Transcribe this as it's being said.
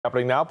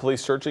Happening now,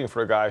 police searching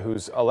for a guy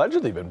who's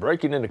allegedly been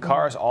breaking into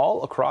cars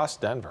all across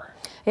Denver.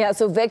 Yeah,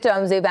 so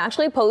victims, they've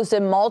actually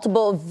posted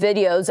multiple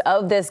videos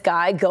of this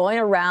guy going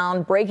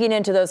around breaking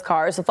into those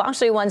cars. So Fox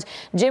 31's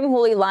Jim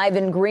Hooley live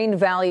in Green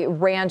Valley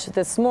Ranch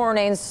this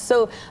morning.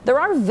 So there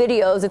are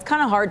videos. It's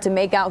kind of hard to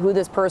make out who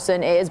this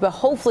person is, but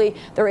hopefully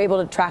they're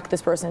able to track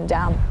this person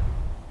down.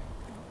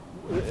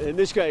 And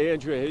this guy,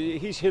 Andrew,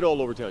 he's hit all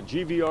over town.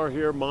 GVR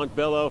here,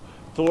 Montbello,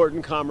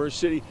 Thornton, Commerce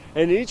City.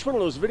 And in each one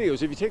of those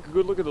videos, if you take a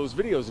good look at those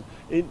videos,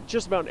 in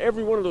just about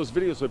every one of those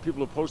videos that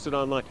people have posted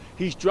online,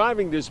 he's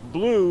driving this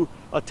blue,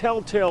 a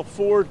telltale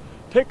Ford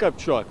pickup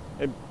truck.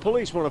 And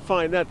police want to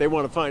find that. They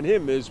want to find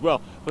him as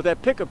well. But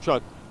that pickup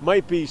truck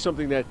might be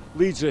something that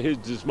leads to his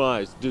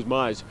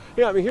demise.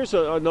 Yeah, I mean, here's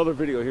another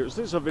video here. This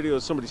is a video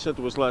that somebody sent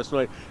to us last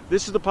night.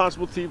 This is the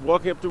possible thief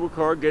walking up to a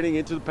car, getting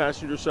into the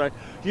passenger side.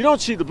 You don't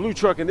see the blue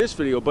truck in this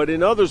video, but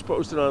in others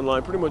posted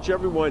online, pretty much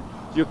everyone,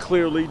 you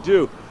clearly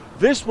do.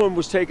 This one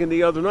was taken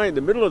the other night, in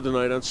the middle of the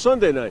night, on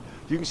Sunday night.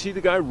 You can see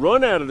the guy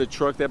run out of the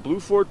truck, that blue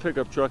Ford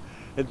pickup truck,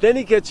 and then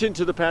he gets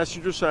into the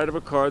passenger side of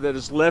a car that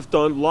is left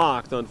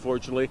unlocked,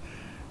 unfortunately.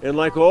 And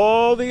like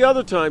all the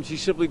other times, he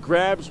simply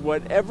grabs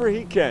whatever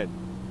he can.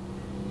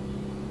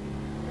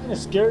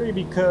 It's scary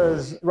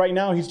because right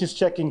now he's just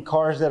checking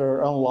cars that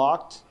are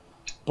unlocked.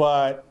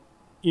 But,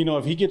 you know,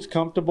 if he gets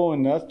comfortable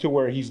enough to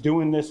where he's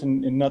doing this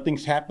and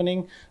nothing's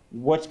happening,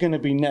 what's going to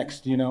be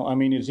next? You know, I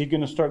mean, is he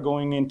going to start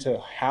going into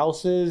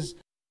houses?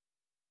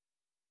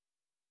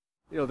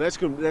 You know,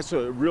 that's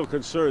a real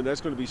concern.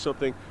 That's going to be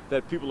something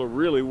that people are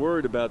really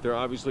worried about there.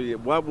 Obviously,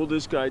 what will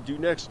this guy do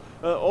next?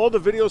 All the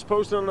videos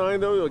posted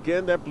online, though,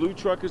 again, that blue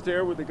truck is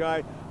there with the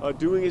guy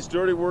doing his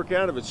dirty work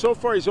out of it. So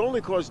far, he's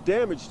only caused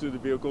damage to the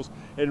vehicles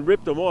and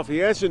ripped them off. He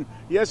hasn't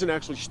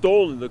actually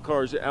stolen the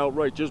cars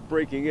outright, just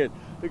breaking in.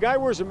 The guy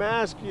wears a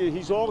mask.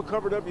 He's all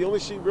covered up. You only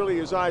see really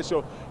his eyes,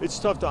 so it's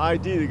tough to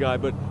ID the guy.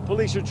 But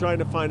police are trying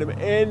to find him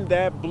and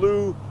that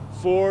blue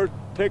Ford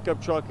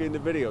pickup truck in the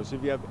videos.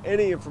 If you have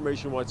any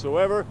information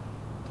whatsoever,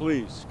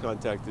 please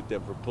contact the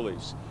Denver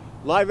police.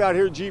 Live out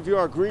here at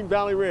GVR, Green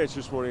Valley Ranch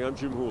this morning, I'm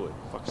Jim Hooley,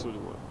 Fox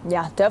 31.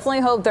 Yeah,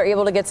 definitely hope they're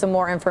able to get some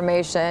more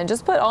information.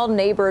 Just put all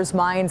neighbors'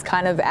 minds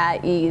kind of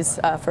at ease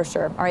for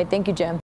sure. All right, thank you, Jim.